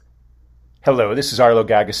Hello, this is Arlo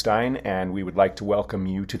Gagestein, and we would like to welcome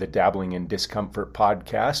you to the Dabbling in Discomfort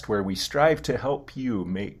podcast, where we strive to help you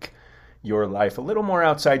make your life a little more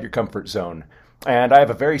outside your comfort zone. And I have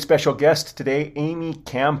a very special guest today, Amy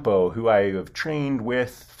Campo, who I have trained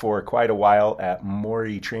with for quite a while at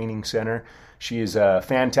Mori Training Center. She is a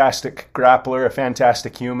fantastic grappler, a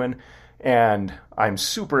fantastic human, and I'm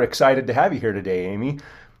super excited to have you here today, Amy.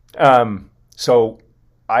 So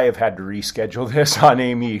I have had to reschedule this on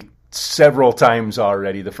Amy several times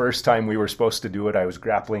already. The first time we were supposed to do it, I was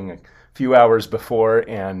grappling a few hours before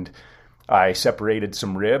and I separated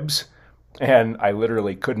some ribs and I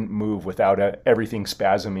literally couldn't move without everything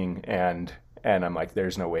spasming, and I'm like,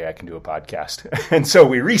 there's no way I can do a podcast. And so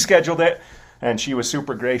we rescheduled it and she was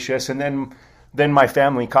super gracious, and then my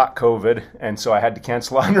family caught COVID, and so I had to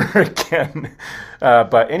cancel on her again.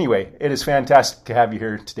 But anyway, it is fantastic to have you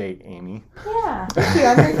here today, Amy. Yeah, thank you.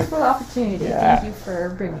 I'm grateful for the opportunity. Yeah. Thank you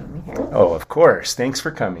for bringing me here. Oh, of course. Thanks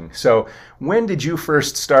for coming. So when did you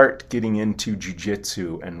first start getting into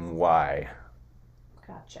Jiu-Jitsu and why?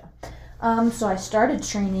 Gotcha. So I started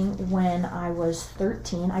training when I was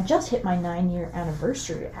 13. I just hit my 9-year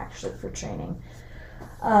anniversary, actually, for training.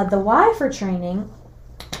 The why for training...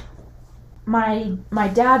 My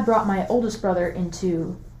dad brought my oldest brother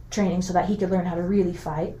into training so that he could learn how to really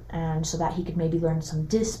fight, and so that he could maybe learn some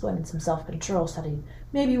discipline and some self-control, so that he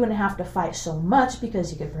maybe wouldn't have to fight so much because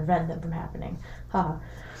he could prevent them from happening.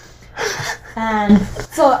 And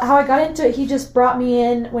so how I got into it, he just brought me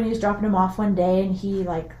in when he was dropping him off one day, and he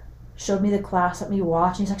showed me the class, let me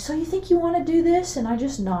watch, and he's like, so you think you want to do this? And I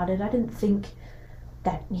just nodded. I didn't think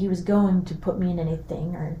that he was going to put me in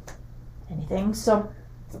anything.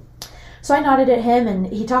 So I nodded at him, and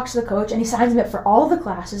he talks to the coach, and he signs me up for all the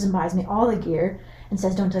classes and buys me all the gear and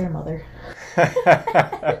says, don't tell your mother.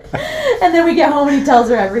 And then we get home, and he tells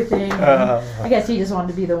her everything. I guess he just wanted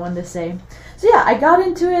to be the one to say. So yeah, I got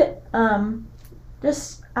into it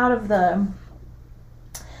just out of the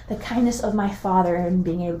kindness of my father and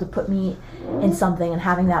being able to put me in something and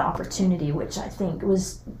having that opportunity, which I think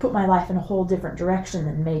put my life in a whole different direction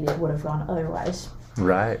than maybe it would have gone otherwise.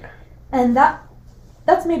 Right. And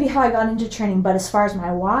that's maybe how I got into training, but as far as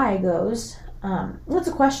my why goes, that's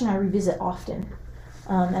a question I revisit often.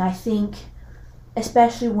 And I think,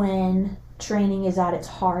 especially when training is at its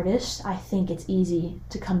hardest, I think it's easy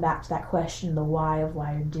to come back to that question, the why of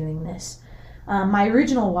why you're doing this. My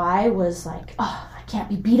original why was like, I can't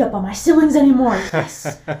be beat up on my ceilings anymore.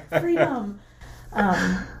 Yes, freedom.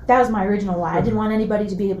 That was my original why. I didn't want anybody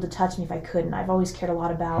to be able to touch me if I couldn't. I've always cared a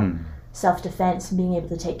lot about self-defense and being able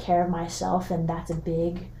to take care of myself, and that's a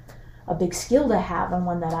big skill to have, and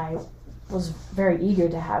one that I was very eager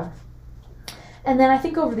to have. And then I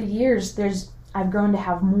think over the years I've grown to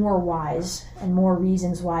have more whys and more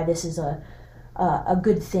reasons why this is a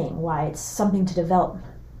good thing, why it's something to develop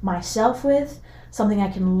myself with, something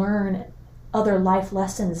I can learn other life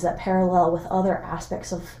lessons that parallel with other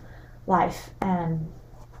aspects of life, and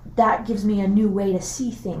that gives me a new way to see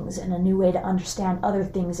things and a new way to understand other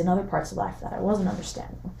things in other parts of life that I wasn't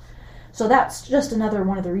understanding. So that's just another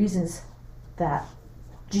one of the reasons that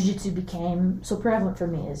Jiu-Jitsu became so prevalent for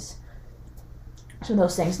me, is some of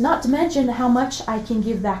those things. Not to mention how much I can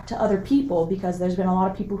give back to other people, because there's been a lot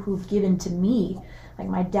of people who've given to me. Like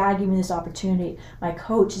my dad gave me this opportunity, my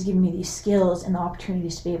coach has given me these skills and the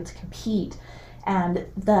opportunities to be able to compete. And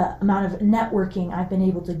the amount of networking I've been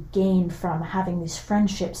able to gain from having these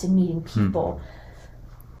friendships and meeting people,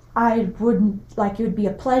 it would be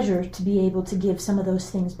a pleasure to be able to give some of those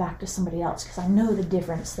things back to somebody else, because I know the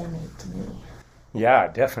difference they made to me. Yeah,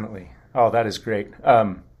 definitely. Oh, that is great.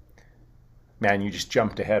 Man, you just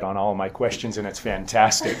jumped ahead on all of my questions, and it's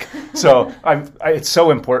fantastic. So it's so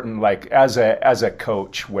important, like as a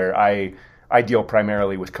coach, where I deal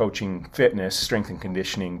primarily with coaching fitness, strength and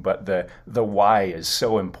conditioning, but the why is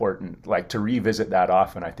so important. Like to revisit that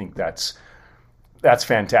often, I think that's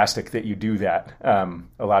fantastic that you do that.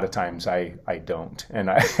 A lot of times I don't,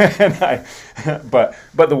 but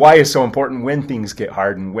the why is so important when things get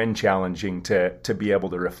hard and when challenging, to be able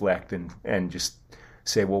to reflect and just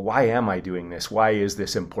say, well, why am I doing this? Why is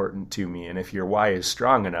this important to me? And if your why is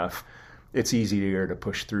strong enough, it's easier to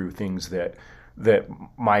push through things that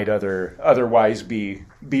might otherwise be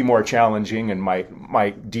more challenging and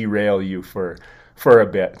might derail you for a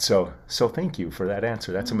bit. So thank you for that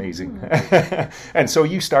answer. That's amazing. And so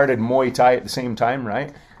you started Muay Thai at the same time,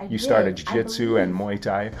 right? You started Jiu-Jitsu and Muay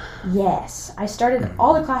Thai? Yes. I started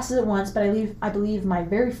all the classes at once, but I believe my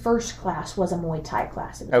very first class was a Muay Thai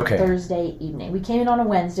class. It was a Thursday evening. We came in on a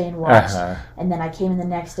Wednesday and watched, and then I came in the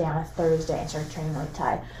next day on a Thursday and started training Muay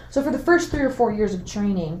Thai. So for the first 3 or 4 years of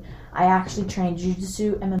training, I actually trained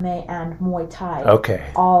Jiu-Jitsu, MMA, and Muay Thai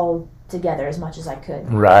all together as much as I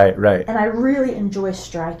could. Right. And I really enjoy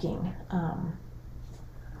striking.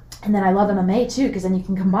 And then I love MMA too, because then you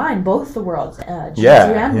can combine both the worlds, Jiu-Jitsu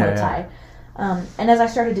and Muay Thai. And as I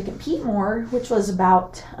started to compete more, which was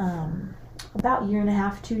about a year and a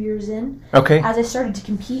half, 2 years in, as I started to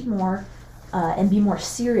compete more and be more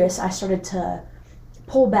serious, I started to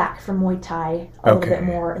pull back from Muay Thai a little bit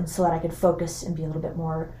more, and so that I could focus and be a little bit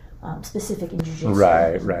more specific in Jiu-Jitsu.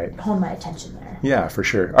 Right. Hone my attention there. Yeah, for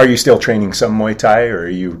sure. Are you still training some Muay Thai, or are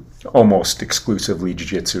you almost exclusively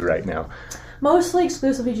Jiu-Jitsu right now? Mostly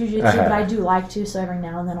exclusively Jiu-Jitsu, but I do like to, so every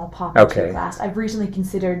now and then I'll pop into a class. I've recently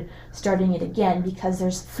considered starting it again because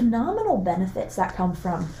there's phenomenal benefits that come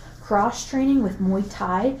from cross-training with Muay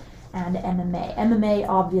Thai and MMA. MMA,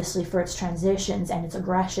 obviously, for its transitions and its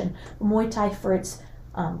aggression. Muay Thai for its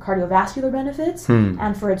cardiovascular benefits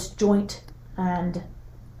and for its joint and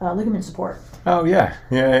ligament support. Oh, yeah.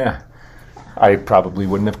 I probably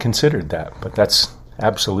wouldn't have considered that, but that's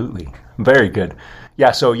absolutely very good.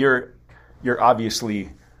 Yeah, so you're obviously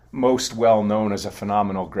most well known as a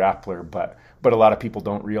phenomenal grappler, but a lot of people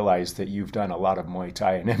don't realize that you've done a lot of Muay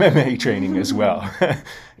Thai and MMA training as well.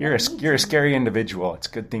 You're a scary individual. It's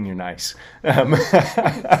a good thing you're nice.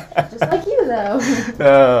 Just like you,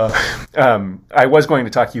 though. I was going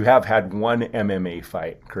to talk. You have had one MMA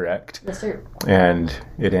fight, correct? Yes, sir. And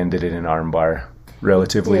it ended in an armbar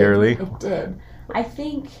relatively early. It did. I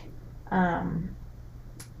think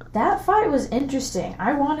that fight was interesting.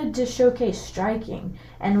 I wanted to showcase striking,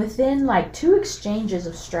 and within like 2 exchanges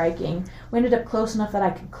of striking, we ended up close enough that I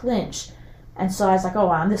could clinch. And so I was like, oh,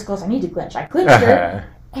 wow, I'm this close, I need to clinch. I clinched her,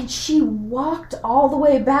 and she walked all the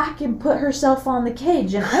way back and put herself on the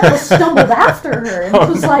cage, and I almost stumbled after her. And it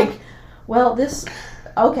was like, well, take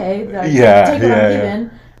what I'm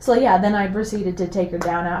given. So then I proceeded to take her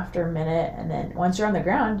down after a minute, and then once you're on the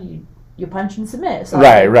ground, you punch and submit. So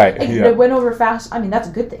it went over fast. I mean, that's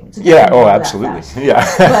a good thing. It's a good thing absolutely. Yeah.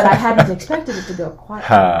 But I hadn't expected it to go quite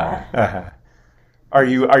like that. Are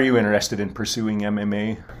you interested in pursuing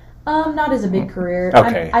MMA? Not as a big career.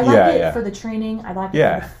 Okay. I like it for the training. I like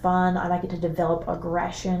it for the fun. I like it to develop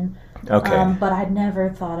aggression. Okay. But I'd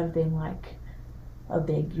never thought of being like a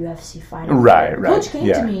big UFC fighter. Right. Coach came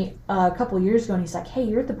to me a couple of years ago, and he's like, "Hey,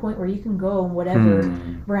 you're at the point where you can go in whatever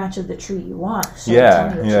branch of the tree you want. So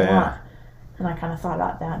tell me what you want." And I kind of thought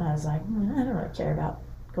about that, and I was like, I don't really care about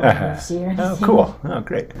going to UFC or anything. Oh, cool. Oh,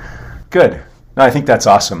 great. Good. No, I think that's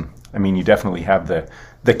awesome. I mean, you definitely have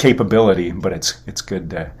the capability, but it's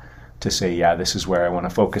good to say, this is where I want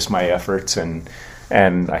to focus my efforts, and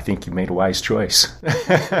I think you made a wise choice.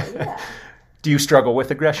 Do you struggle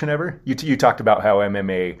with aggression ever? You talked about how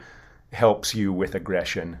MMA helps you with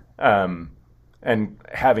aggression, and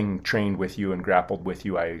having trained with you and grappled with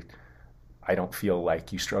you, I don't feel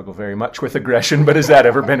like you struggle very much with aggression, but has that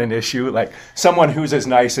ever been an issue? Like someone who's as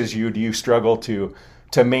nice as you, do you struggle to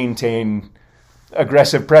maintain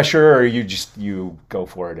aggressive pressure, or you go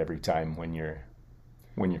for it every time when you're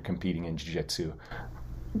competing in jiu-jitsu?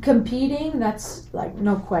 Competing, that's like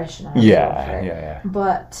no question. Yeah.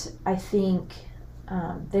 But I think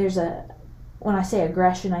when I say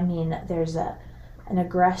aggression, I mean there's an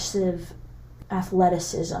aggressive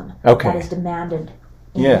athleticism that is demanded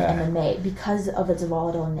in MMA because of its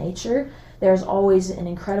volatile nature. There's always an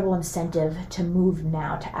incredible incentive to move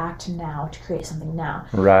now, to act now, to create something now.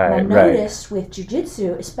 Right. And I noticed with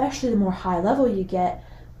jiu-jitsu, especially the more high level you get,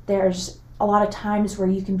 there's a lot of times where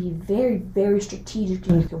you can be very, very strategic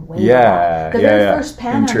and you can wait. The very first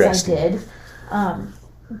Pan Ams I did,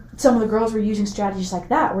 some of the girls were using strategies like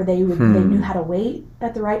that where they knew how to wait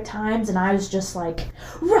at the right times, and I was just like,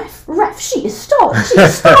 ref, she is stalling,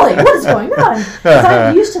 what is going on? Because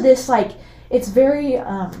I'm used to this, like, it's very,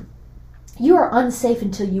 you are unsafe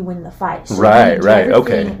until you win the fight. So you do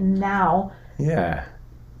everything now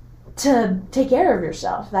to take care of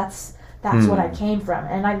yourself. That's what I came from,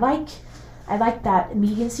 and I like that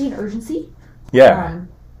immediacy and urgency.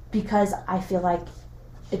 Because I feel like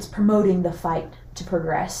it's promoting the fight to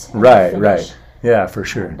progress. Right. Yeah, for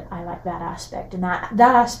sure. And I like that aspect. And that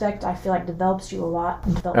aspect I feel like develops you a lot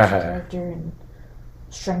and develops your character and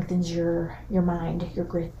strengthens your mind, your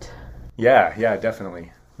grit. Yeah,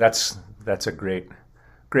 definitely. That's a great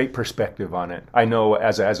perspective on it. I know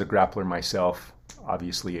as a grappler myself,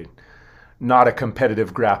 obviously not a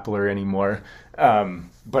competitive grappler anymore,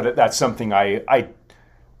 but that's something I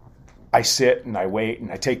sit and I wait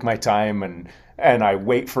and I take my time and I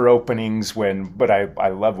wait for openings but I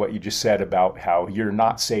love what you just said about how you're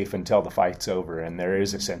not safe until the fight's over, and there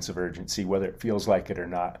is a sense of urgency whether it feels like it or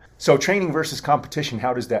not. So training versus competition,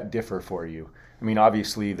 how does that differ for you? I mean,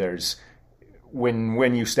 obviously there's,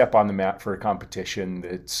 when you step on the mat for a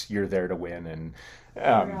competition, you're there to win. And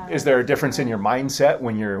is there a difference in your mindset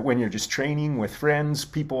when you're just training with friends,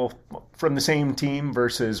 people from the same team,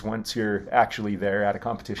 versus once you're actually there at a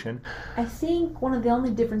competition? I think one of the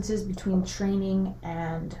only differences between training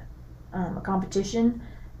and a competition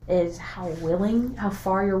is how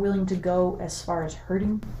far you're willing to go as far as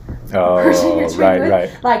hurting the person you're training with.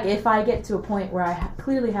 Right. Like, if I get to a point where I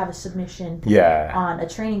clearly have a submission on a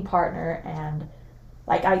training partner, and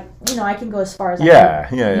like I can go as far as I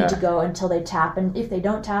need to go until they tap, and if they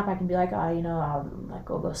don't tap, I can be like, I'll like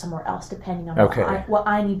go somewhere else, depending on what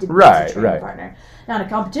I need to be as a training partner. Now, in a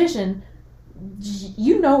competition,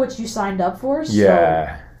 you know what you signed up for,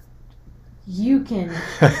 so you can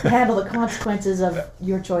handle the consequences of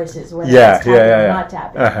your choices, whether it's tapping or not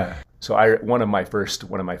tapping. So one of my first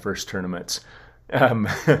tournaments,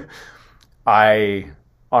 I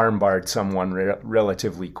armbarred someone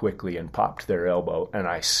relatively quickly and popped their elbow, and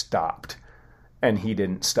I stopped, and he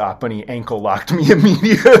didn't stop, and he ankle locked me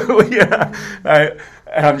immediately. And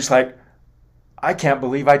I'm just like, I can't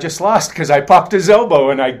believe I just lost because I popped his elbow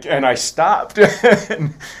and I stopped.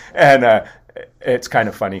 and it's kind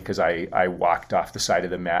of funny because I walked off the side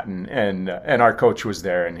of the mat, and our coach was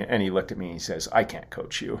there, and he looked at me and he says, "I can't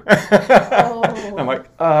coach you." I'm like,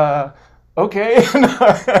 okay.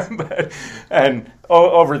 And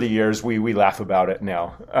over the years, we laugh about it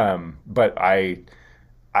now. But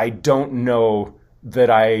I don't know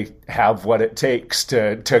that I have what it takes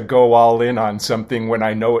to go all in on something when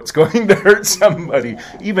I know it's going to hurt somebody.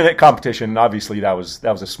 Even at competition, obviously that was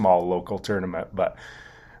a small local tournament, but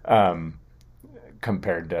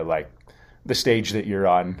compared to like the stage that you're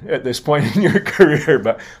on at this point in your career.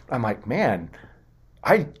 But I'm like, man,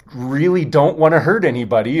 I really don't want to hurt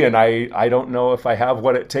anybody, and I don't know if I have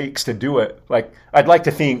what it takes to do it. Like, I'd like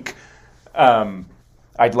to think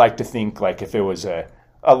like if it was a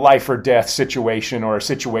life or death situation, or a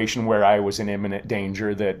situation where I was in imminent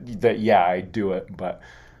danger, that I'd do it.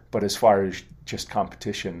 But as far as just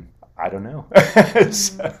competition, I don't know.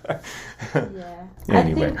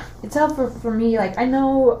 Anyway. I think it's helpful for me. Like, I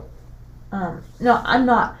know, I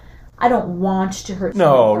don't want to hurt someone.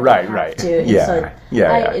 No, right.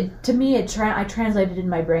 To me, I translated in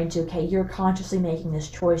my brain to, okay, you're consciously making this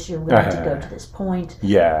choice. You're willing to go to this point.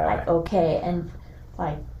 Like, okay, and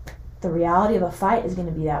like the reality of a fight is going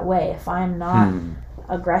to be that way. If I'm not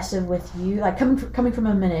aggressive with you, like coming from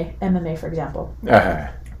MMA, for example,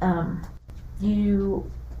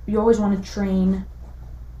 you always want to train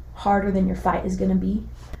harder than your fight is going to be.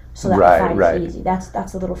 So that fight is easy.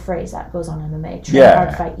 That's a little phrase that goes on MMA. Train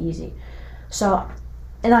hard, fight easy. So,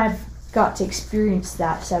 and I've got to experience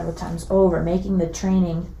that several times over, making the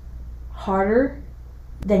training harder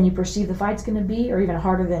than you perceive the fight's going to be, or even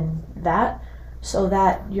harder than that, so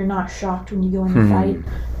that you're not shocked when you go in the fight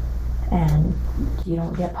and you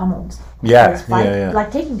don't get pummeled.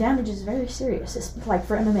 Like, taking damage is very serious. It's like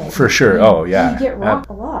for MMA. For sure. You get rocked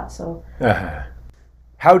a lot. So,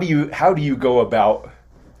 how do you go about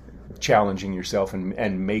challenging yourself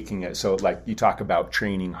and making it so, like, you talk about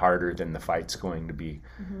training harder than the fight's going to be?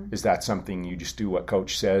 Is that something you just do what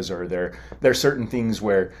coach says, or there are certain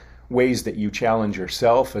ways that you challenge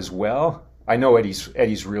yourself as well? I know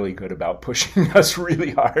Eddie's really good about pushing us really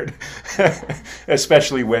hard,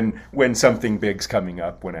 especially when something big's coming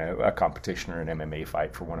up, when a competition or an MMA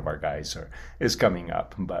fight for one of our guys is coming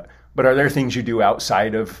up. But are there things you do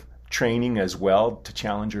outside of training as well to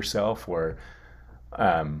challenge yourself, or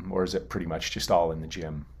is it pretty much just all in the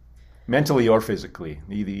gym, mentally or physically,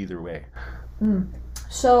 either way?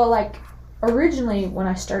 So, like, originally when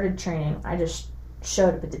I started training, I just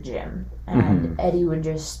showed up at the gym, and Eddie would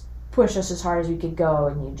just push us as hard as we could go,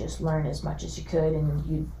 and you just learn as much as you could, and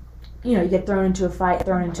you get thrown into a fight,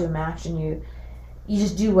 thrown into a match, and you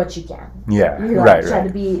just do what you can. Try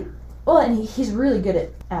to be well, and he's really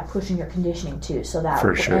good at pushing your conditioning too. So that,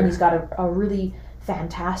 for sure. And he's got a really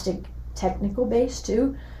fantastic technical base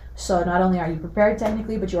too. So not only are you prepared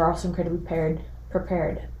technically, but you're also incredibly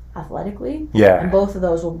prepared athletically. And both of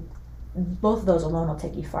those alone will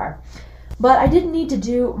take you far. But I didn't need to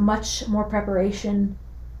do much more preparation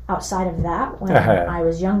outside of that when I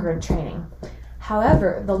was younger in training.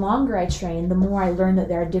 However, the longer I train, the more I learn that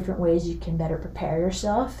there are different ways you can better prepare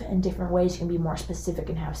yourself, and different ways you can be more specific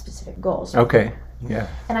and have specific goals. And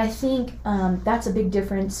I think that's a big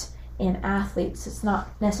difference in athletes. It's not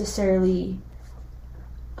necessarily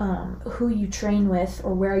who you train with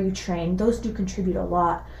or where you train. Those do contribute a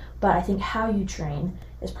lot, but I think how you train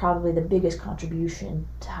is probably the biggest contribution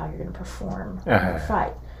to how you're going to perform in a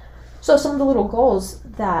fight. So some of the little goals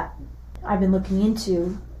that I've been looking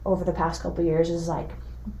into over the past couple of years is like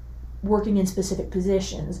working in specific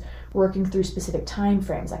positions, working through specific time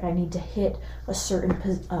frames. Like I need to hit a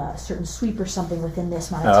certain sweep or something within this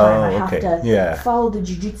amount of time. I have to follow the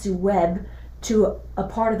Jiu-Jitsu web to a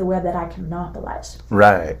part of the web that I can monopolize.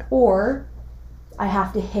 Right. Or I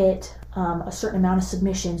have to hit a certain amount of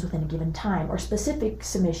submissions within a given time, or specific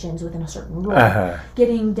submissions within a certain rule.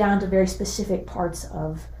 Getting down to very specific parts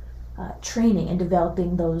of training and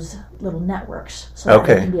developing those little networks so that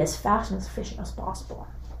they can be as fast and as efficient as possible.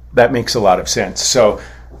 That makes a lot of sense. So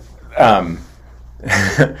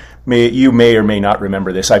you may or may not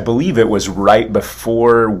remember this. I believe it was right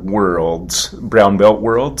before Worlds, Brown Belt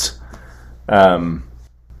Worlds. And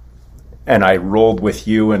I rolled with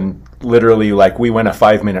you, and literally, like, we went a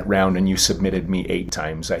 5-minute round and you submitted me 8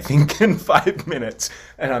 times, I think, in 5 minutes.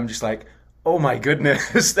 And I'm just like, oh my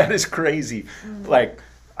goodness, that is crazy. Like,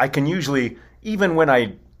 I can usually, even when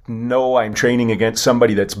I know I'm training against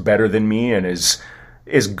somebody that's better than me and is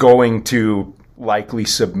going to likely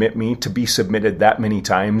submit me, to be submitted that many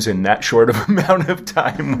times in that short of amount of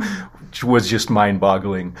time, which was just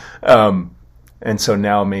mind-boggling. And so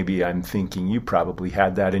now maybe I'm thinking you probably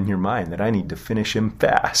had that in your mind, that I need to finish him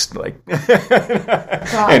fast. Like,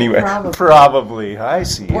 anyway, probably. I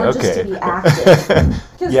see. Or okay. Just to be active.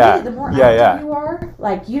 Because really, the more active you are,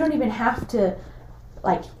 like, you don't even have to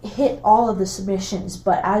like hit all of the submissions,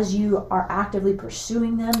 but as you are actively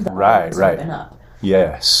pursuing them, the odds open up.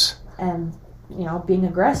 Yes. And being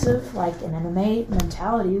aggressive, like an MMA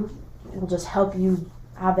mentality, will just help you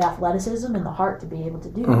have the athleticism and the heart to be able to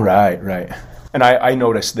do that. Right. And I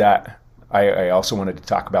noticed that. I also wanted to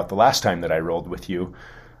talk about the last time that I rolled with you,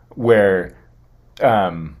 where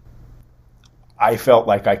I felt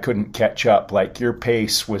like I couldn't catch up. Like, your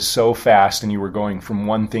pace was so fast and you were going from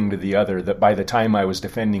one thing to the other that by the time I was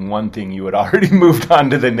defending one thing, you had already moved on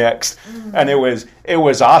to the next. Mm-hmm. And it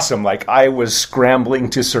was awesome. Like, I was scrambling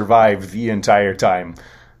to survive the entire time,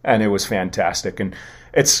 and it was fantastic. And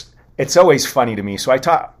it's always funny to me. So I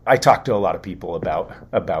talk to a lot of people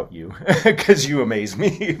about you because you amaze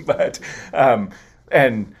me. But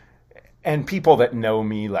and people that know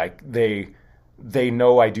me, like, they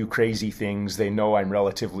know I do crazy things. They know I'm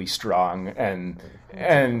relatively strong, and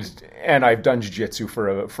I've done jiu-jitsu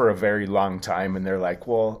for a very long time. And they're like,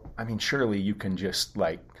 well, I mean, surely you can just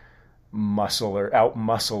like out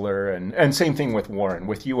muscle her, and same thing with Warren,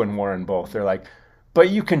 with you and Warren both. They're like, but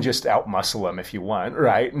you can just out-muscle them if you want,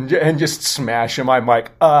 right? And just smash them. I'm like,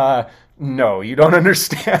 no, you don't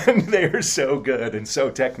understand. They are so good and so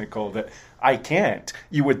technical that I can't.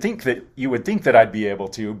 You would think that I'd be able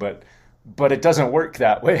to, but it doesn't work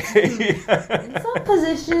that way. In some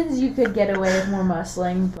positions, you could get away with more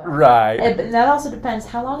muscling. But, right. But that also depends.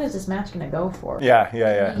 How long is this match going to go for? Yeah.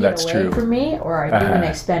 That's true. Get away from me, or are you going to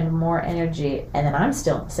expend more energy, and then I'm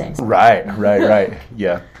still in the same spot? Right.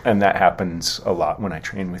 Yeah. And that happens a lot when I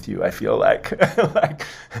train with you. I feel like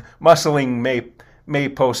muscling may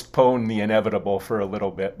postpone the inevitable for a little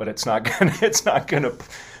bit, but it's not gonna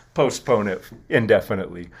postpone it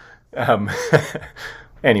indefinitely.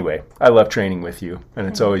 Anyway, I love training with you, and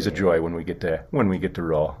it's always a joy when we get to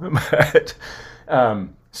roll. But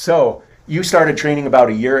so you started training about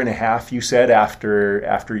a year and a half. You said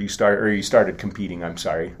after you started competing. I'm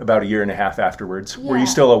sorry, about a year and a half afterwards. Yeah. Were you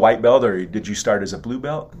still a white belt, or did you start as a blue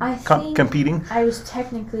belt? I think competing. I was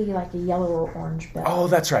technically like a yellow or orange belt. Oh,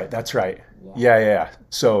 that's right. Yeah.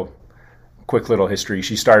 So, quick little history.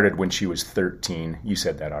 She started when she was 13. You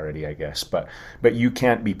said that already, I guess. But you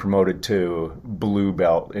can't be promoted to blue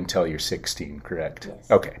belt until you're 16, correct?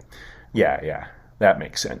 Yes. Okay. Yeah. That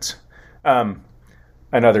makes sense.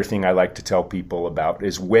 Another thing I like to tell people about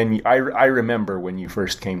is I remember when you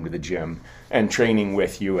first came to the gym and training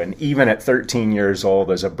with you, and even at 13 years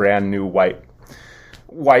old as a brand new white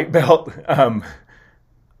belt,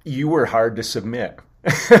 you were hard to submit.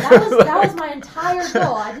 That was my entire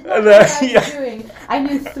goal. I didn't know what I was doing. I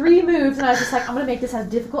knew 3 moves, and I was just like, I'm going to make this as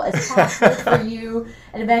difficult as possible for you.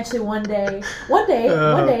 And eventually one day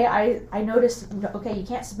I noticed, okay, you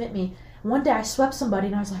can't submit me. One day I swept somebody,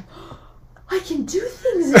 and I was like, I can do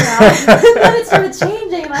things now. And then it started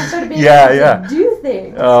changing, and I started being able to do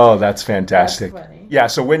things. Oh, that's fantastic. That's funny. Yeah,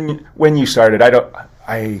 so when you started,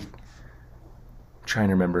 I'm trying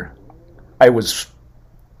to remember. I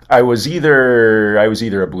was either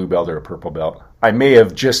a blue belt or a purple belt. I may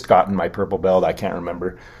have just gotten my purple belt. I can't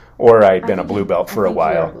remember, or I'd been a blue belt for a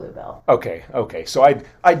while. You were a blue belt. Okay. So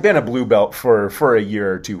I'd been a blue belt for a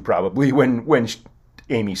year or two probably when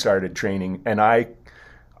Amy started training, and I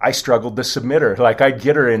struggled to submit her. Like, I'd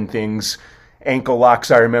get her in things, ankle locks.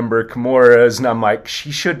 I remember Kimuras, and I'm like,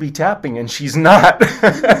 she should be tapping, and she's not.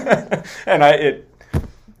 And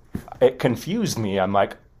it confused me. I'm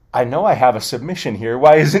like, I know I have a submission here.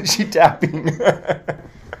 Why isn't she tapping?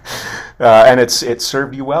 And it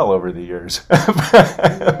served you well over the years.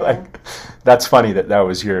 Like, that's funny that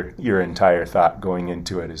was your entire thought going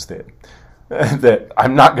into it, is that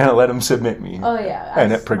I'm not going to let him submit me. Oh yeah,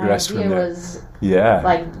 and it progressed from there. Was,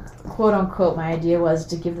 like, quote unquote, my idea was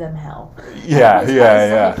to give them hell. Yeah.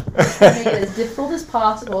 Make it as difficult as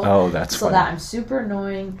possible. Oh, that's funny. That I'm super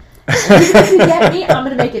annoying. And even if you get me, I'm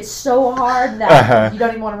going to make it so hard that you don't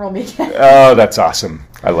even want to roll me again. Oh, that's awesome.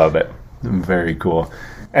 I love it. Very cool.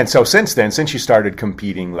 And so since you started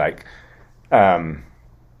competing, like,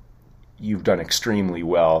 you've done extremely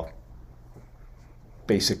well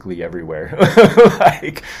basically everywhere.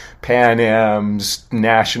 Like Pan Am's,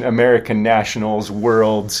 American Nationals,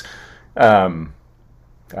 Worlds.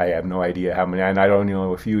 I have no idea how many, and I don't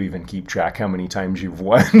know if you even keep track how many times you've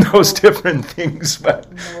won those different things, but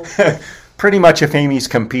pretty much if Amy's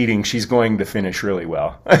competing, she's going to finish really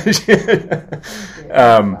well.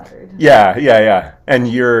 Yeah. And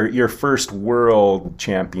your first world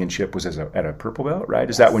championship was at a purple belt, right?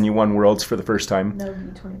 Is that when you won worlds for the first time? No,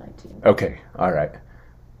 2019. Okay, all right.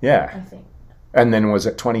 Yeah. I think. And then was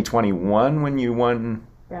it 2021 when you won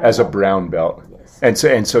as a brown belt? Yes.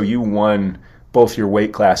 And so you won both your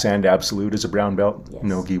weight class and absolute as a brown belt? Yes.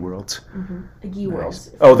 No gi worlds? Mm-hmm. The gi worlds.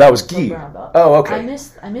 Oh, that was gi. Oh, okay. I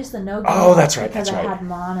missed the no gi. Oh, that's right. Because I had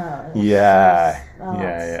mono. Yeah.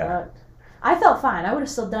 Sucked. I felt fine. I would have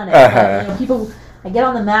still done it. But, people, I get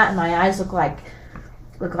on the mat and my eyes look like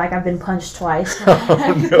I've been punched twice.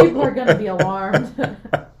 Oh, no. People are going to be alarmed.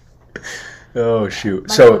 Oh, shoot.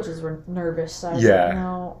 My coaches were nervous. So I was like,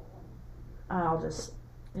 no, I'll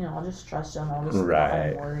just trust them. I'll just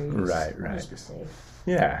right. I'll just be safe.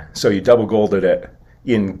 Yeah. So you double golded it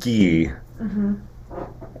in gi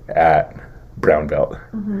at brown belt.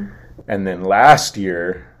 Mm-hmm. And then last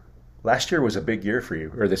year was a big year for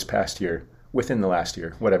you, or this past year, within the last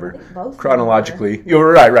year, whatever. Both chronologically. You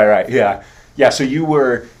were right. Yeah. Yeah, so you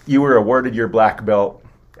were awarded your black belt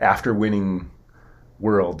after winning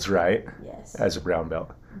Worlds, right? Yes. As a brown belt.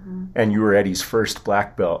 Mm-hmm. And you were Eddie's first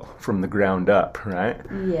black belt from the ground up, right?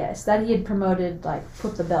 Yes, that he had promoted,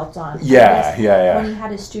 put the belt on. Yeah. When he had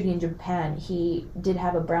his studio in Japan, he did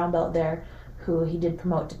have a brown belt there who he did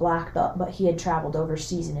promote to black belt, but he had traveled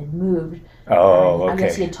overseas and had moved. Oh, okay. I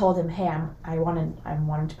guess he had told him, hey, I wanted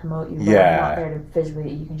to promote you, but I'm not there to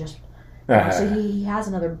physically, you can just... So he has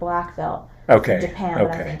another black belt in Japan,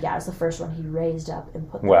 but I think, it's the first one he raised up and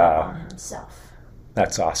put the belt on himself.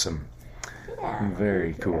 That's awesome. Yeah.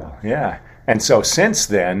 Very cool. Yeah. And so since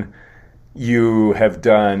then, you have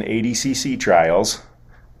done ADCC trials,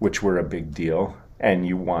 which were a big deal, and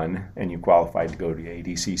you won, and you qualified to go to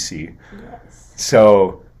ADCC. Yes.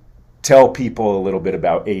 So tell people a little bit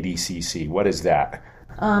about ADCC. What is that?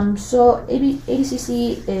 So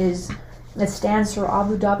ADCC it stands for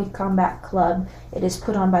Abu Dhabi Combat Club. It is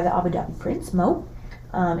put on by the Abu Dhabi Prince, Mo.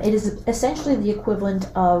 It is essentially the equivalent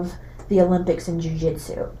of the Olympics in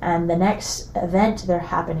Jiu-Jitsu. And the next event they're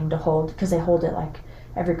happening to hold, because they hold it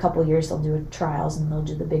every couple of years, they'll do trials and they'll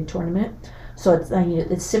do the big tournament. So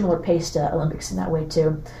it's similar pace to Olympics in that way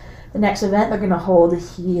too. The next event they're going to hold,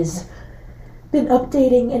 he has been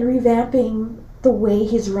updating and revamping the way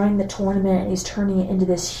he's running the tournament, and he's turning it into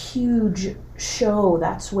this huge show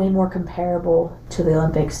that's way more comparable to the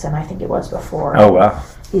Olympics than I think it was before. Oh, wow.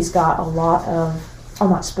 He's got a lot of... I'll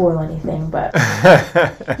not spoil anything, but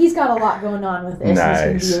he's got a lot going on with this. Nice.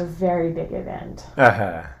 It's going to be a very big event.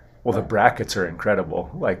 Well, the brackets are incredible.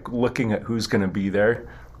 Looking at who's going to be there,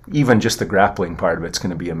 even just the grappling part of it's going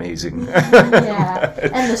to be amazing. Yeah.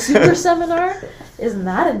 And the super seminar, isn't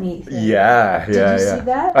that a neat thing? Yeah. Did you see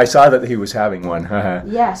that? I saw that he was having one.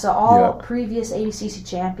 Yeah, so all previous ADCC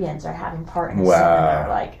champions are having part in the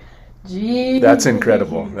seminar. Geez. That's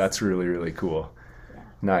incredible. That's really, really cool. Yeah.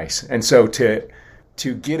 Nice. And so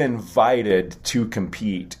to get invited to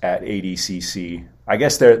compete at ADCC, I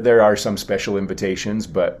guess there are some special invitations,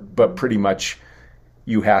 but pretty much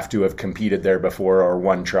you have to have competed there before or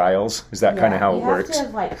won trials. Is that kind of how it works? You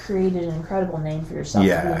have to have created an incredible name for yourself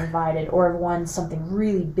to be invited, or have won something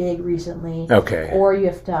really big recently. Okay. Or you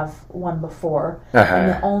have to have won before. And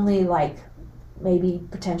the only maybe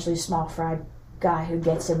potentially small fry guy who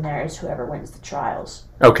gets in there is whoever wins the trials.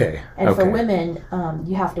 Okay. And for women,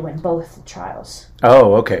 you have to win both the trials.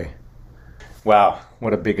 Oh, okay. Wow,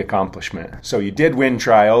 what a big accomplishment. So you did win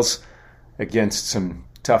trials against some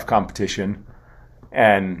tough competition,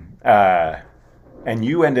 and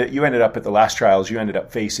you ended up at the last trials, you ended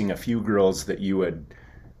up facing a few girls that you had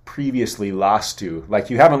previously lost to.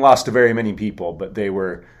 You haven't lost to very many people, but they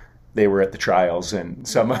were they were at the trials and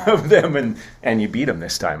some of them, and you beat them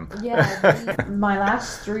this time. Yeah, my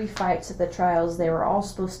last 3 fights at the trials, they were all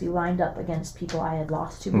supposed to be lined up against people I had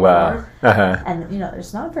lost to before. Wow. And,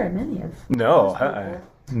 there's not very many of No. those people.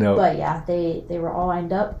 No. But yeah, they were all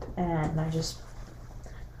lined up, and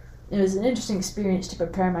it was an interesting experience to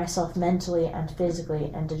prepare myself mentally and physically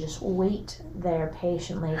and to just wait there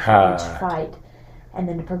patiently for each fight and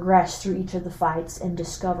then to progress through each of the fights and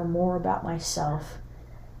discover more about myself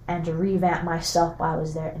and to revamp myself while I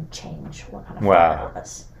was there and change what kind of fighter I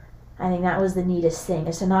was. I think that was the neatest thing,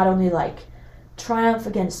 is to not only triumph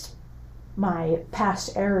against my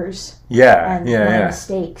past errors and my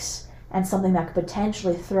mistakes and something that could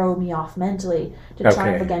potentially throw me off mentally, to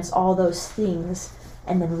triumph against all those things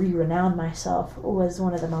and then re-renown myself was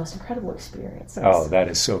one of the most incredible experiences. Oh, that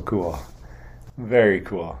is so cool. Very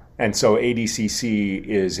cool. And so ADCC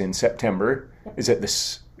is in September. Yep. Is it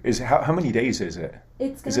this? How many days is it?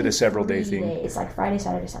 Is it a several day thing? It's like Friday,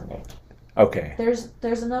 Saturday, Sunday. Okay.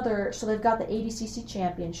 There's another. So they've got the ADCC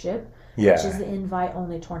Championship, which is the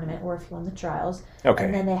invite-only tournament, or if you won the trials. Okay.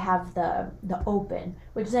 And then they have the Open,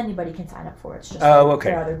 which anybody can sign up for. It's just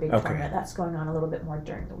their other big tournament that's going on a little bit more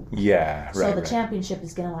during the week. Yeah, right. So the championship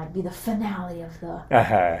is going to be the finale of the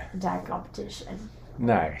entire competition.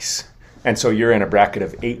 Nice. And so you're in a bracket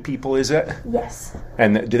of 8 people, is it? Yes.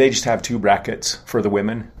 And do they just have 2 brackets for the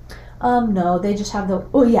women? No, they just have the...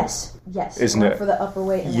 Oh, yes. Isn't it? For the upper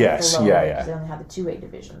weight and yes, for the lower weight, yeah. because they only have the 2 weight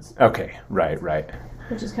divisions. Okay, right.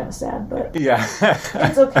 Which is kind of sad, but... Yeah.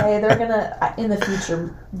 It's okay. They're going to... In the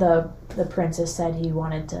future, the princess said he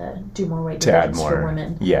wanted to do more weight divisions for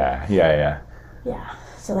women. Yeah. Yeah,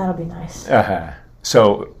 so that'll be nice.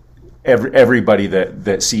 So everybody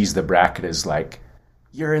that sees the bracket is like,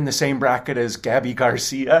 you're in the same bracket as Gabby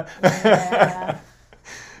Garcia? Yeah.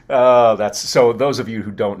 Oh, that's so. Those of you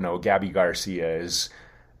who don't know, Gabby Garcia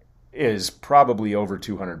is probably over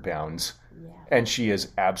 200 pounds, and she is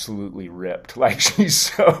absolutely ripped. Like she's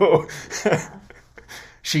so,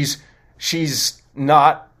 she's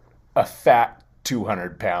not a fat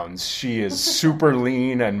 200 pounds. She is super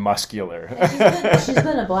lean and muscular. And she's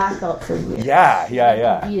been a black belt for years.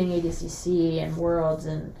 Yeah. Competing ADCC and Worlds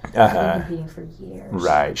and been competing for years.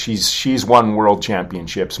 Right. She's won World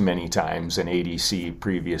Championships many times and ADC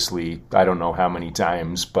previously. I don't know how many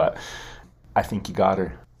times, but I think you got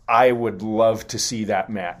her. I would love to see that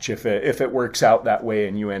match. If it works out that way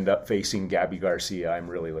and you end up facing Gabby Garcia, I'm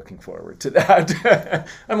really looking forward to that.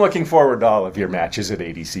 I'm looking forward to all of your matches at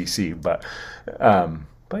ADCC, but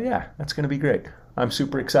yeah, that's going to be great. I'm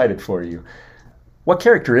super excited for you. What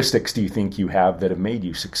characteristics do you think you have that have made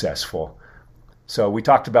you successful? So we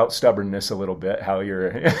talked about stubbornness a little bit, how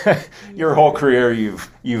your whole career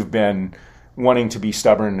you've been wanting to be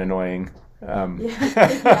stubborn and annoying. Are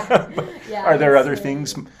there other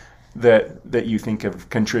things that you think have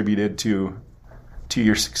contributed to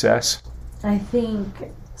your success? I think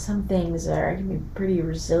some things can be pretty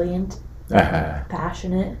resilient, and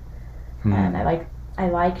passionate, and I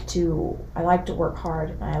like to work hard,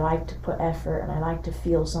 and I like to put effort, and I like to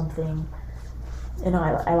feel something.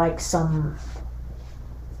 I like some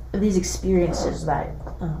of these experiences that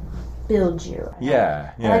build you.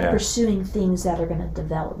 I like pursuing things that are going to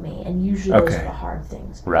develop me, and usually those are the hard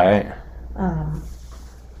things. Right.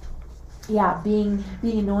 Being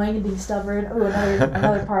annoying and being stubborn. Oh,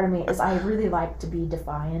 another part of me is I really like to be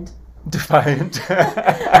defiant. Defiant.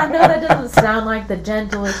 I know that doesn't sound like the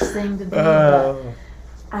gentlest thing to be, but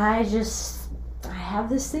I have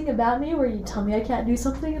this thing about me where you tell me I can't do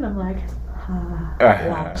something, and I'm like,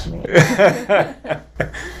 watch me.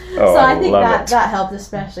 So I think that helped,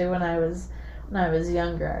 especially when I was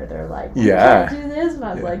younger. They're like, you can't do this, and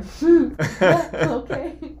I was like,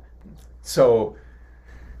 okay. So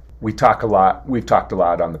we've talked a lot on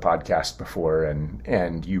the podcast before,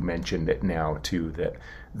 and you mentioned it now too,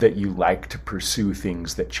 that you like to pursue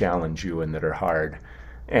things that challenge you and that are hard.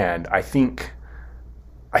 And I think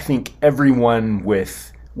everyone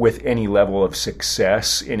with any level of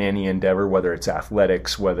success in any endeavor, whether it's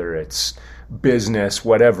athletics, whether it's business,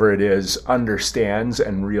 whatever it is, understands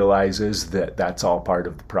and realizes that that's all part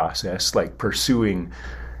of the process. Like pursuing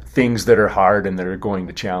things that are hard and that are going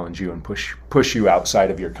to challenge you and push you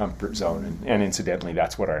outside of your comfort zone. And incidentally,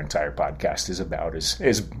 that's what our entire podcast is about,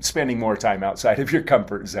 is spending more time outside of your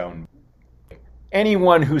comfort zone.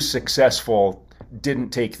 Anyone who's successful didn't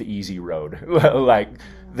take the easy road. Like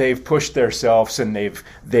they've pushed themselves and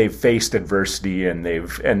they've faced adversity and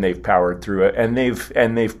they've powered through it, and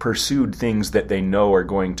they've pursued things that they know are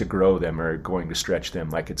going to grow them or are going to stretch them.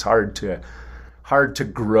 Like it's hard to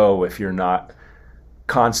grow if you're not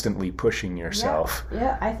constantly pushing yourself.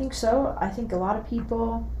 Yeah, I think so. I think a lot of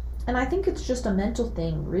people And I think it's just a mental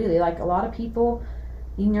thing, really. Like, a lot of people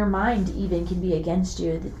in your mind even can be against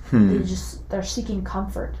you. They're seeking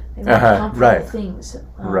comfort. They want comfortable things.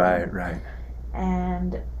 Right.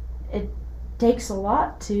 And it takes a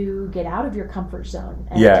lot to get out of your comfort zone.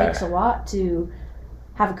 And it takes a lot to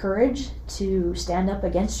have courage to stand up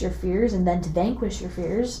against your fears and then to vanquish your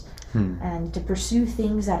fears and to pursue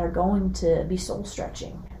things that are going to be soul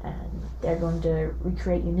stretching and they're going to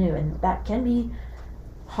recreate you new. And that can be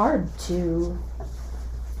hard to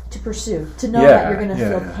pursue, to know that you're going to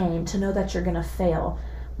feel pain, to know that you're going to fail.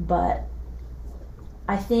 But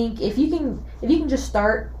I think if you can just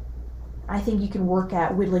start, I think you can work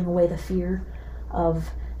at whittling away the fear of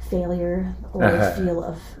failure or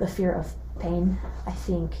the fear of pain. I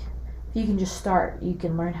think if you can just start, you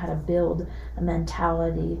can learn how to build a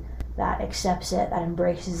mentality that accepts it, that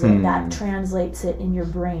embraces it, that translates it in your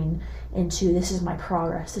brain into, this is my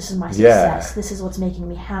progress, this is my success, this is what's making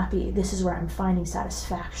me happy, this is where I'm finding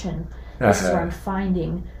satisfaction, this is where I'm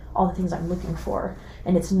finding all the things I'm looking for.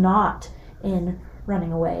 And it's not in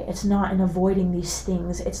running away, it's not in avoiding these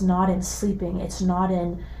things, it's not in sleeping, it's not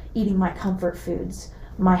in eating my comfort foods.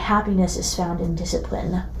 My happiness is found in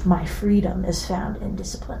discipline. My freedom is found in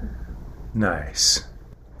discipline. Nice.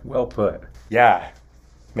 Well put. Yeah.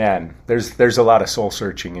 Man, there's a lot of soul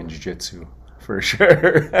searching in jiu-jitsu, for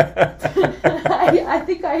sure. I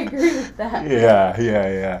think I agree with that.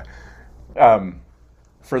 Yeah.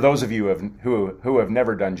 For those of you who have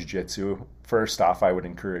never done jiu-jitsu, first off, I would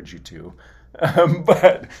encourage you to.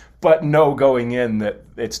 But know going in that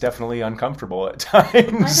it's definitely uncomfortable at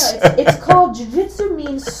times. I know, it's called jiu-jitsu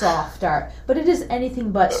means soft art, but it is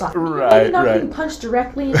anything but soft. Right, you're not getting punched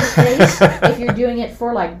directly in the face if you're doing it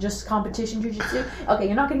for like just competition jiu-jitsu. Okay,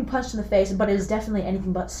 you're not getting punched in the face, but it is definitely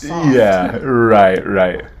anything but soft. Yeah,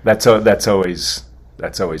 right. That's always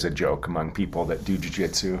a joke among people that do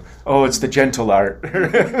jiu-jitsu. Oh, it's the gentle art.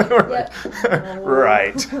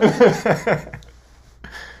 Right.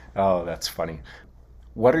 Oh, that's funny.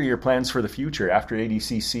 What are your plans for the future after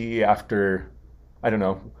ADCC, after, I don't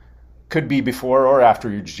know, could be before or after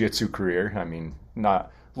your jiu-jitsu career? I mean,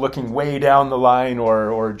 not looking way down the line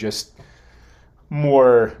or just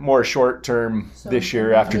more short term this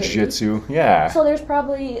year after jiu-jitsu. Yeah. So there's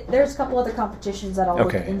a couple other competitions that I'll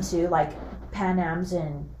look into, like Pan Am's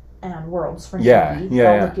and Worlds for Navy.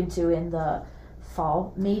 I'll look into in the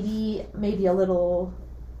fall. Maybe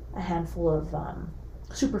a handful of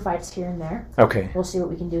super fights here and there. Okay. We'll see what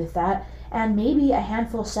we can do with that. And maybe a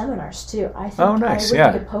handful of seminars too. I think I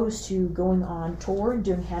wouldn't be opposed to going on tour and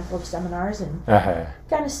doing a handful of seminars and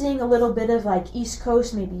kind of seeing a little bit of like East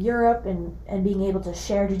Coast, maybe Europe, and being able to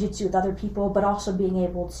share jiu-jitsu with other people, but also being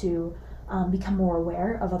able to become more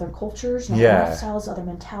aware of other cultures, other lifestyles, other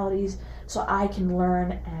mentalities, so I can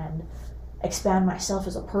learn and expand myself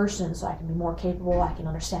as a person, so I can be more capable, I can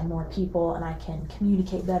understand more people, and I can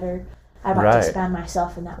communicate better. I'd like to expand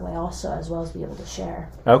myself in that way also, as well as be able to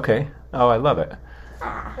share. Okay. Oh, I love it.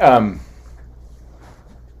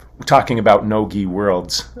 Talking about no-gi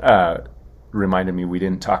worlds reminded me we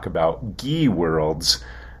didn't talk about gi worlds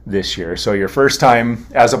this year. So your first time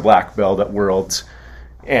as a black belt at Worlds,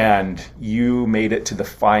 and you made it to the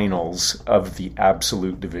finals of the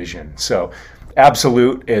absolute division. So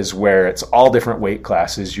absolute is where it's all different weight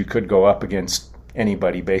classes. You could go up against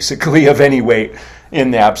anybody basically of any weight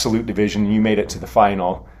in the absolute division. You made it to the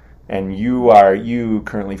final, and you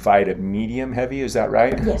currently fight at medium heavy, is that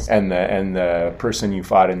right? Yes. And the person you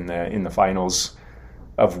fought in the finals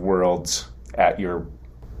of Worlds at your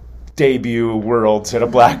debut Worlds at a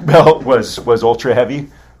black belt was ultra heavy,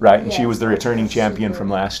 right? And she was the returning champion from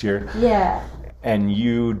last year. Yeah. And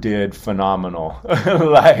you did phenomenal.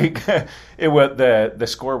 Like the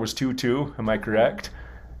score was 2-2, am I correct?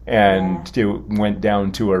 And it went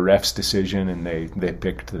down to a ref's decision, and they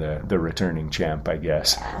picked the returning champ, I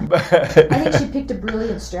guess. I think she picked a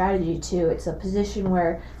brilliant strategy, too. It's a position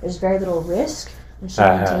where there's very little risk, and she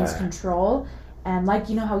maintains control. And like,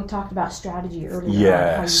 you know how we talked about strategy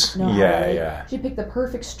earlier on, she picked the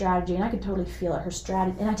perfect strategy, and I could totally feel it, her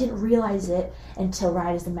strategy. And I didn't realize it until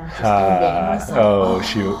right as the match was ending. And I was like,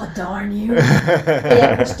 shoot. Darn you.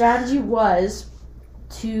 Her strategy was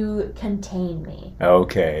to contain me.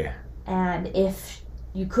 Okay. And if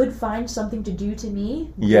you could find something to do to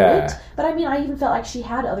me, do yeah. it. But I mean, I even felt like she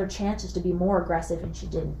had other chances to be more aggressive, and she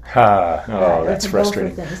didn't. That's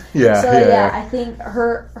frustrating. I think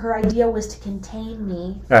her idea was to contain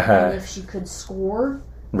me, and if she could score,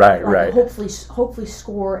 right. Hopefully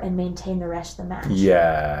score and maintain the rest of the match.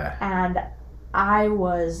 Yeah. And I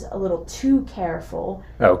was a little too careful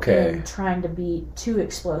in trying to be too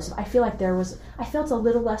explosive. I feel like I felt a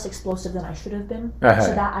little less explosive than I should have been.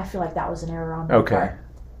 So that I feel like that was an error on my part.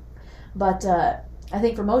 But I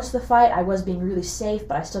think for most of the fight, I was being really safe,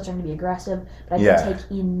 but I was still trying to be aggressive. But I didn't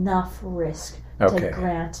take enough risk to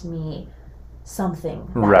grant me something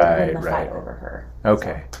that would win the fight over her.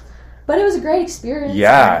 Okay. So, but it was a great experience.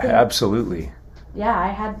 Yeah, absolutely.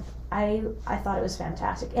 Yeah, I thought it was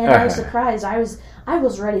fantastic, and I was surprised. I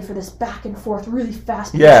was ready for this back and forth, really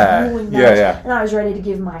fast, moving match, and I was ready to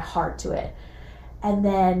give my heart to it. And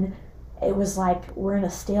then it was like we're in a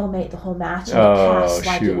stalemate the whole match, and it passed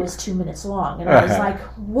like it was 2 minutes long, and I was like,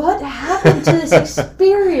 "What happened to this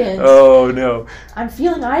experience?" Oh no! I'm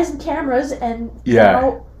feeling eyes and cameras, and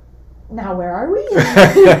now where are we?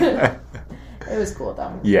 It was cool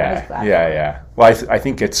though. Yeah. Well, I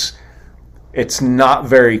think it's not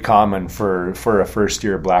very common for a first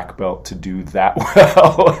year black belt to do that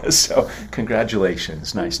well. So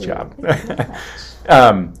congratulations, nice job.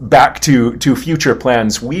 Back to future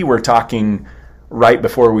plans. We were talking right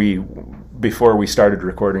before we started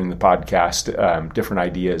recording the podcast, different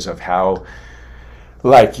ideas of how,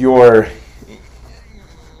 like, you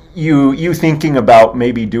thinking about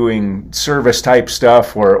maybe doing service type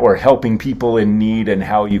stuff or helping people in need, and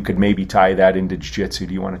how you could maybe tie that into jiu-jitsu.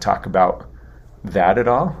 Do you want to talk about that at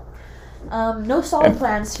all? No solid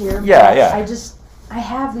plans here. I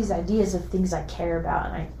have these ideas of things I care about,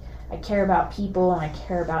 and I care about people, and I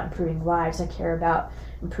care about improving lives. I care about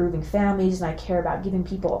improving families, and I care about giving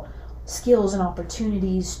people skills and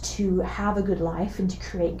opportunities to have a good life and to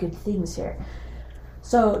create good things here.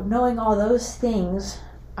 So knowing all those things,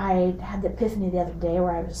 I had the epiphany the other day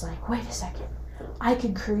where I was like, wait a second, I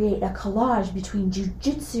could create a collage between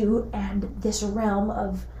jiu-jitsu and this realm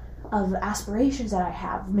of aspirations that I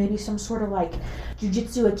have. Maybe some sort of like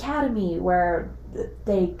jiu-jitsu academy where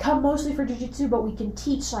they come mostly for jiu-jitsu, but we can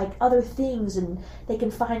teach like other things, and they can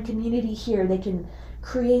find community here. They can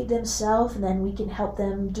create themselves, and then we can help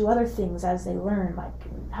them do other things as they learn, like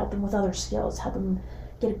help them with other skills, help them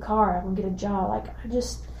get a car, help them get a job. Like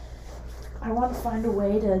I want to find a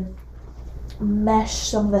way to mesh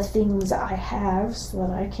some of the things I have so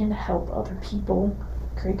that I can help other people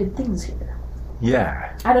create good things here.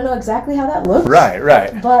 Yeah. I don't know exactly how that looks.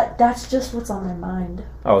 Right. But that's just what's on my mind.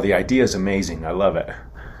 Oh, the idea is amazing. I love it.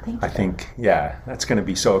 Thank you. I think, that's going to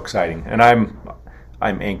be so exciting. And I'm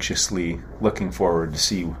anxiously looking forward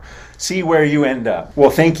to see where you end up. Well,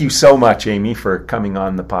 thank you so much, Amy, for coming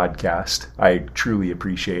on the podcast. I truly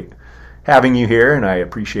appreciate having you here, and I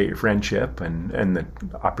appreciate your friendship and the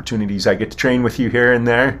opportunities I get to train with you here and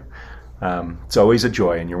there. It's always a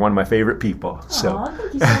joy, and you're one of my favorite people. So,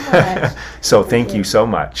 thank you so much. So thank you so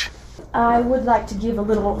much. I would like to give a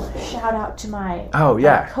little shout out to my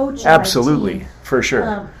coach. Absolutely, for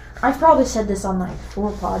sure. I've probably said this on like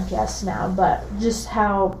 4 podcasts now, but just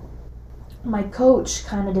how my coach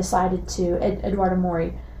kind of decided to, Eduardo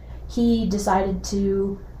Mori, he decided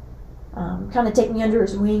to kind of take me under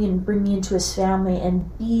his wing and bring me into his family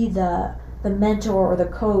and be the mentor or the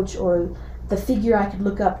coach or the figure I could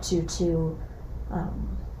look up to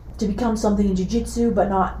become something in jiu-jitsu, but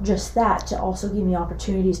not just that, to also give me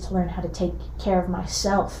opportunities to learn how to take care of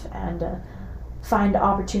myself and find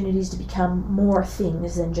opportunities to become more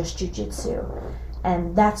things than just jiu-jitsu.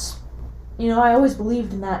 And that's, I always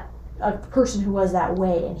believed in that, a person who was that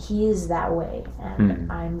way, and he is that way.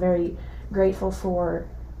 And I'm very grateful for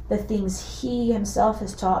the things he himself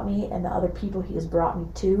has taught me and the other people he has brought me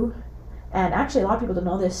to. And actually, a lot of people don't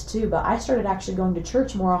know this too, but I started actually going to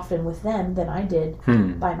church more often with them than I did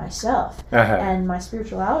by myself. And my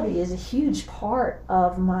spirituality is a huge part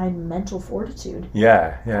of my mental fortitude.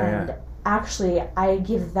 And actually, I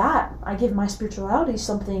give my spirituality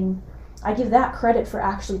something, I give that credit for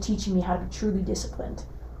actually teaching me how to be truly disciplined.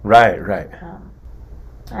 Right.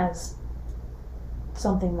 As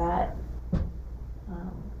something that,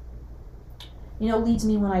 leads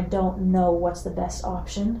me when I don't know what's the best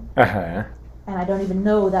option. And I don't even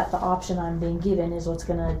know that the option I'm being given is what's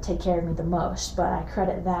going to take care of me the most. But I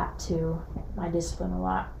credit that to my discipline a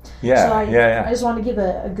lot. I just want to give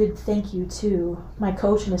a good thank you to my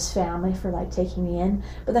coach and his family for taking me in.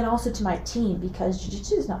 But then also to my team, because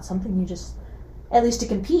jiu-jitsu is not something you just, at least to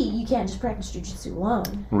compete, you can't just practice jiu-jitsu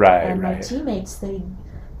alone. And my teammates, they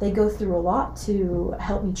go through a lot to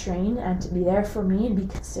help me train and to be there for me and be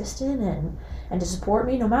consistent and to support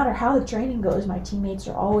me. No matter how the training goes, my teammates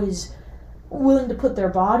are always willing to put their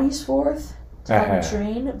bodies forth to help me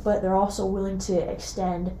train, but they're also willing to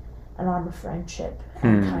extend an arm of friendship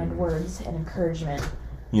and kind words and encouragement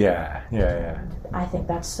Yeah, yeah. I think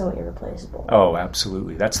that's so irreplaceable. Oh,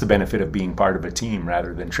 absolutely. That's the benefit of being part of a team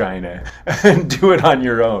rather than trying to do it on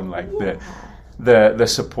your own. Like the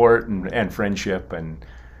support and friendship and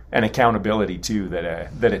accountability too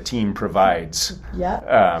that a team provides.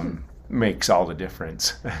 Makes all the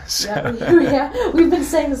difference. So. Yeah, we've been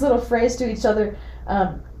saying this little phrase to each other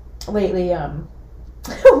lately.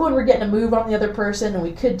 When we're getting a move on the other person and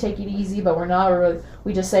we could take it easy, but we're not, or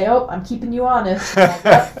we just say, "Oh, I'm keeping you honest." Like,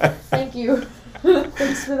 yep, thank you.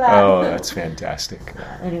 Thanks for that. Oh, that's fantastic.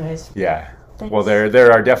 Anyways. Yeah. Thanks. Well,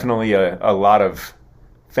 there are definitely a lot of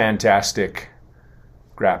fantastic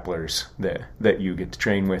grapplers that you get to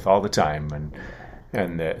train with all the time,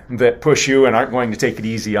 and that push you and aren't going to take it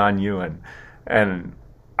easy on you, and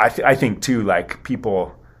I think too, like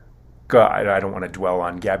people. God, I don't want to dwell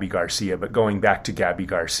on Gabby Garcia, but going back to Gabby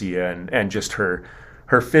Garcia and just her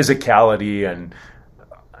physicality, and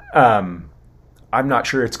I'm not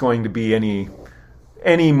sure it's going to be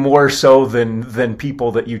any more so than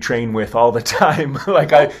people that you train with all the time.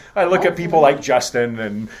 Like I look at people like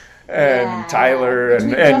Justin and Tyler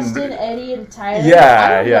and Justin, Eddie, and Tyler.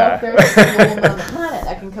 Yeah, I don't know if there's a woman on the planet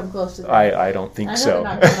that can come close to that. I don't think so.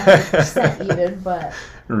 I know they're not 100% even, but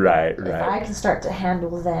right. If I can start to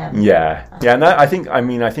handle them. Yeah, and I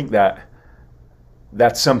think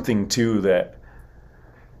that's something too that,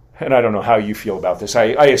 and I don't know how you feel about this.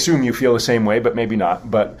 I assume you feel the same way, but maybe not.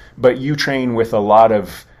 But you train with a lot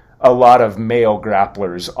of male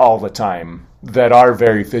grapplers all the time that are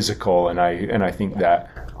very physical, and I think that.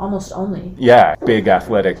 Almost only. Yeah, big,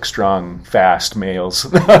 athletic, strong, fast males.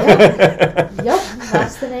 Yep,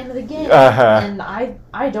 that's the name of the game. And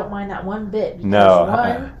I don't mind that one bit.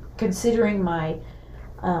 Because considering my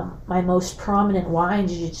most prominent why in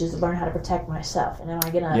Jiu-Jitsu is learn how to protect myself. And am I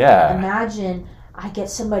going to imagine I get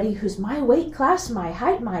somebody who's my weight class, my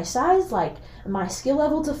height, my size, like my skill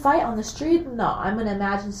level to fight on the street? No, I'm going to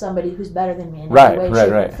imagine somebody who's better than me in every way,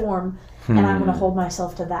 shape, and form, and I'm going to hold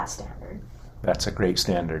myself to that standard. That's a great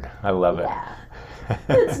standard. I love it.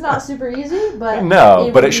 It's not super easy, but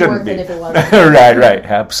but it shouldn't be. It if it wasn't. Right.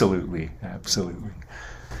 Absolutely.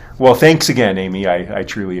 Well, thanks again, Amy. I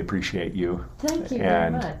truly appreciate you. Thank you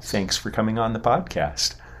very much. And thanks for coming on the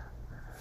podcast.